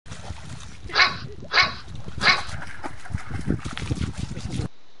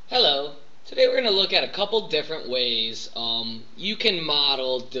Hello. Today we're going to look at a couple different ways you can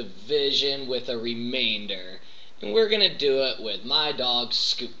model division with a remainder. And we're going to do it with my dog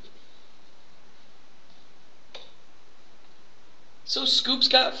Scoop. So Scoop's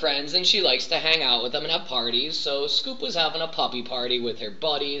got friends and she likes to hang out with them and have parties. So Scoop was having a puppy party with her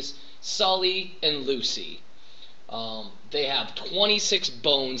buddies, Sully and Lucy. They have 26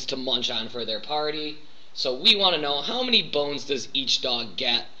 bones to munch on for their party. So we want to know how many bones does each dog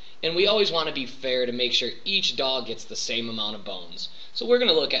get. And we always want to be fair to make sure each dog gets the same amount of bones. So we're going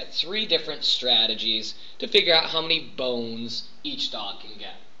to look at 3 different strategies to figure out how many bones each dog can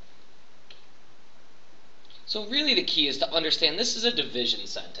get. So really the key is to understand this is a division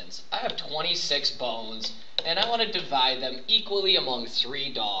sentence. I have 26 bones and I want to divide them equally among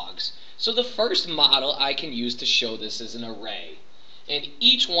 3 dogs. So the first model I can use to show this is an array. And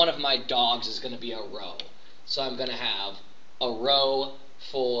each one of my dogs is going to be a row. So I'm going to have a row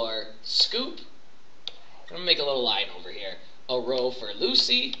for Scoop. I'm going to make a little line over here. A row for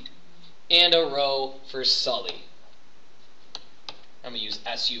Lucy and a row for Sully. I'm going to use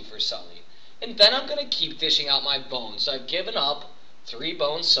SU for Sully. And then I'm going to keep dishing out my bones. So I've given up 3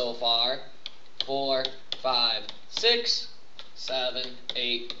 bones so far. 4, 5, 6, 7,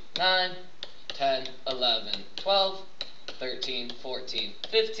 8, 9, 10, 11, 12, 13, 14,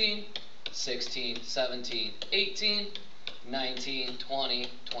 15, 16, 17, 18, 19, 20,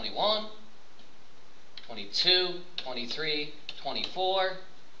 21, 22, 23, 24,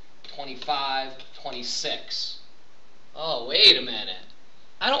 25, 26. Oh, wait a minute.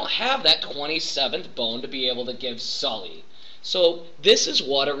 I don't have that 27th bone to be able to give Sully. So this is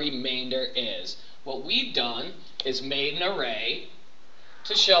what a remainder is. What we've done is made an array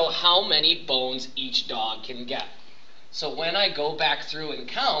to show how many bones each dog can get. So when I go back through and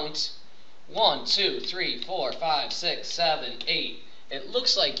count, 1, 2, 3, 4, 5, 6, 7, 8. It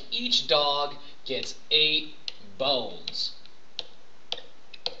looks like each dog gets 8 bones.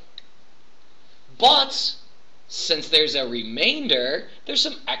 But since there's a remainder, there's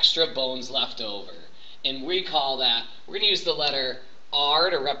some extra bones left over. And we call that, we're going to use the letter R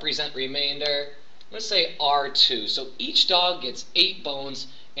to represent remainder. Let's say R2. So each dog gets 8 bones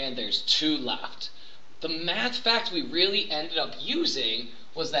and there's 2 left. The math fact we really ended up using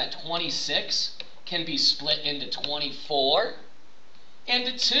was that 26 can be split into 24 and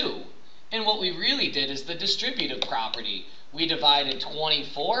to 2. And what we really did is the distributive property. We divided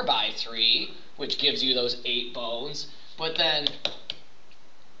 24 by 3, which gives you those 8 bones, but then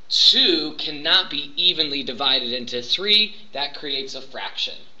 2 cannot be evenly divided into 3. That creates a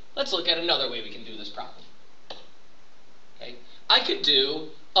fraction. Let's look at another way we can do this problem. Okay. I could do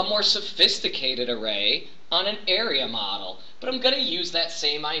a more sophisticated array on an area model, but I'm going to use that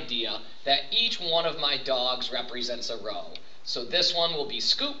same idea that each one of my dogs represents a row. So this one will be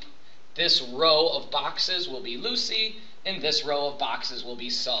Scoop, this row of boxes will be Lucy, and this row of boxes will be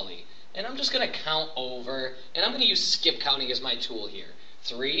Sully. And I'm just going to count over, and I'm going to use skip counting as my tool here.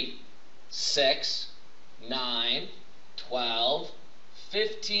 3, 6, 9, 12,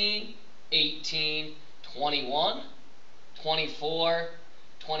 15, 18, 21, 24,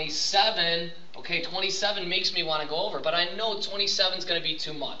 27. Okay, 27 makes me want to go over, but I know 27 is going to be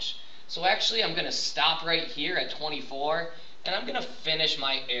too much. So actually I'm going to stop right here at 24, and I'm going to finish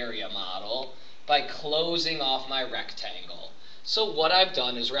my area model by closing off my rectangle. So what I've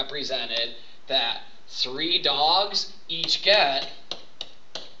done is represented that 3 dogs each get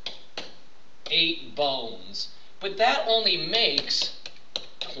 8 bones. But that only makes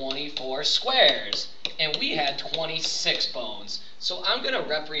 24 squares, and we had 26 bones. So I'm going to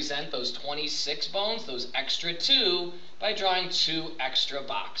represent those 26 bones, those extra 2, by drawing 2 extra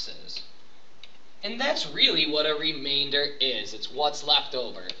boxes. And that's really what a remainder is. It's what's left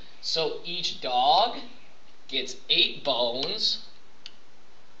over. So each dog gets 8 bones,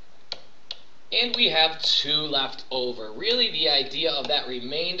 and we have 2 left over. Really, the idea of that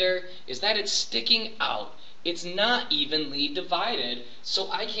remainder is that it's sticking out. It's not evenly divided, so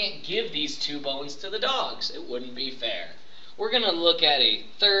I can't give these 2 bones to the dogs. It wouldn't be fair. We're going to look at a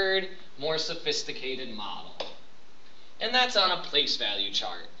third, more sophisticated model. And that's on a place value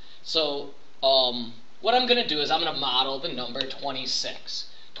chart. So what I'm going to do is I'm going to model the number 26.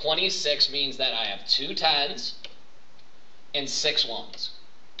 26 means that I have 2 10s and 6 1s.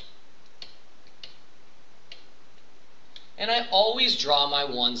 And I always draw my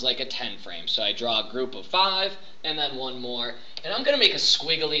 1s like a 10 frame. So I draw a group of 5 and then 1 more. And I'm going to make a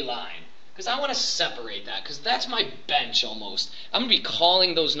squiggly line because I want to separate that because that's my bench almost. I'm going to be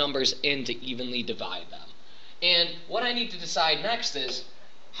calling those numbers in to evenly divide them. And what I need to decide next is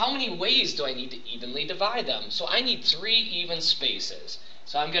how many ways do I need to evenly divide them? So I need 3 even spaces.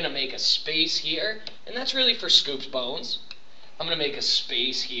 So I'm going to make a space here, and that's really for Scoop's bones. I'm going to make a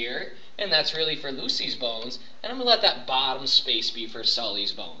space here, and that's really for Lucy's bones, and I'm going to let that bottom space be for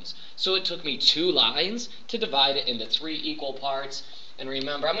Sully's bones. So it took me 2 lines to divide it into 3 equal parts, and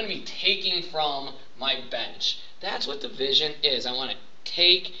remember, I'm going to be taking from my bench. That's what division is. I want to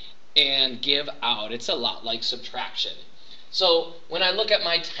take and give out. It's a lot like subtraction. So when I look at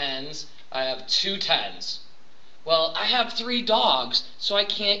my 10s, I have 2 10s. Well, I have 3 dogs, so I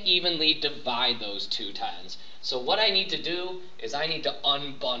can't evenly divide those 2 10s. So what I need to do is I need to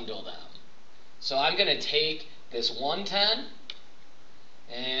unbundle them. So I'm going to take this 1 10,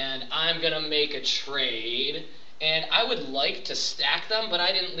 and I'm going to make a trade. And I would like to stack them, but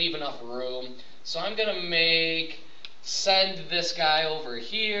I didn't leave enough room. So I'm going to send this guy over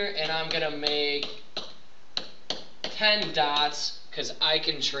here, and I'm going to make 10 dots, because I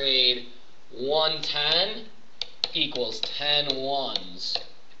can trade 1 10 equals 10 ones.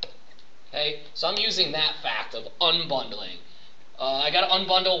 Okay, so I'm using that fact of unbundling. I got to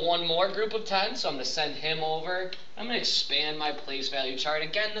unbundle one more group of 10, so I'm going to send him over. I'm going to expand my place value chart.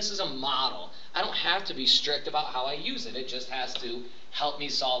 Again, this is a model. I don't have to be strict about how I use it. It just has to help me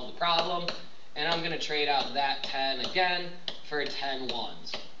solve the problem. And I'm going to trade out that 10 again for 10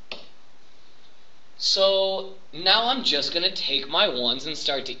 ones. So now I'm just going to take my ones and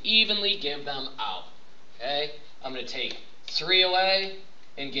start to evenly give them out. Okay? I'm going to take 3 away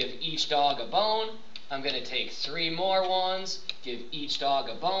and give each dog a bone. I'm going to take 3 more ones, give each dog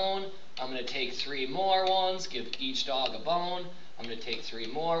a bone. I'm going to take 3 more ones, give each dog a bone. I'm going to take 3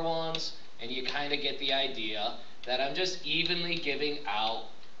 more ones, and you kind of get the idea that I'm just evenly giving out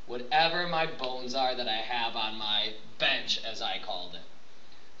whatever my bones are that I have on my bench, as I called it.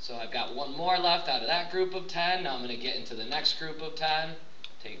 So I've got 1 more left out of that group of 10. Now I'm going to get into the next group of 10,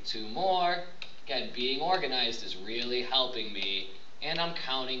 take 2 more. Again, being organized is really helping me, and I'm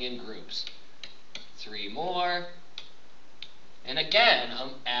counting in groups. 3 more. And again,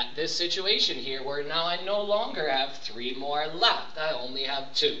 I'm at this situation here where now I no longer have 3 more left. I only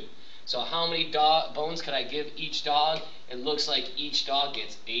have 2. So how many bones could I give each dog? It looks like each dog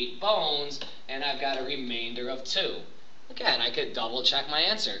gets 8 bones, and I've got a remainder of 2. Again, I could double check my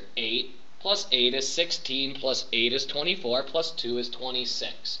answer. 8 plus 8 is 16, plus 8 is 24, plus 2 is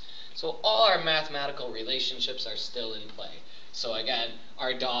 26. So all our mathematical relationships are still in play. So again,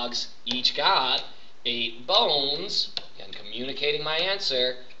 our dogs each got 8 bones, again communicating my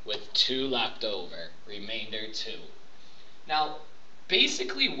answer, with 2 left over, remainder 2. Now,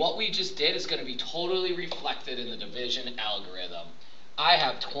 basically what we just did is going to be totally reflected in the division algorithm. I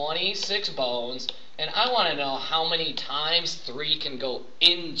have 26 bones, and I want to know how many times 3 can go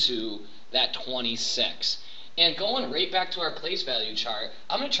into that 26. And going right back to our place value chart,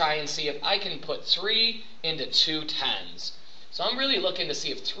 I'm going to try and see if I can put 3 into 2 10s. So I'm really looking to see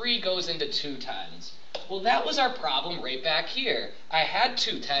if 3 goes into 2 10s. Well, that was our problem right back here. I had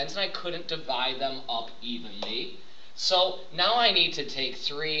 2 10s and I couldn't divide them up evenly. So now I need to take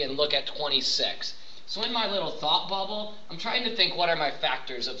 3 and look at 26. So in my little thought bubble, I'm trying to think, what are my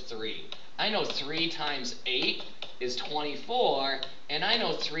factors of 3? I know 3 times 8 is 24, and I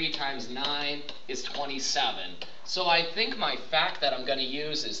know 3 times 9 is 27. So I think my fact that I'm going to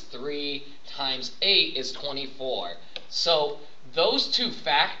use is 3 times 8 is 24. So those 2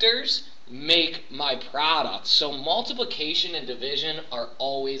 factors make my product. So multiplication and division are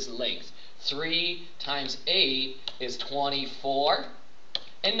always linked. 3 times 8 is 24.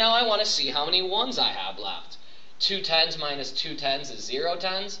 And now I want to see how many ones I have left. 2 10s minus 2 10s is 0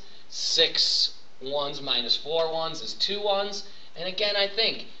 10s. 6 ones minus 4 ones is 2 ones. And again, I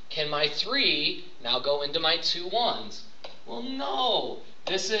think, can my 3 now go into my 2 ones? Well, no.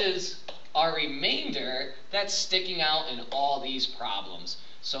 This is our remainder that's sticking out in all these problems.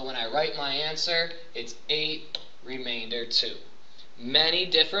 So when I write my answer, it's 8, remainder 2. Many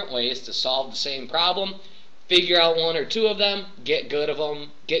different ways to solve the same problem. Figure out 1 or 2 of them, get good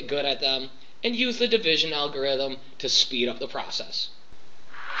at them, and use the division algorithm to speed up the process.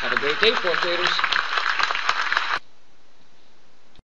 Have a great day, 4th graders.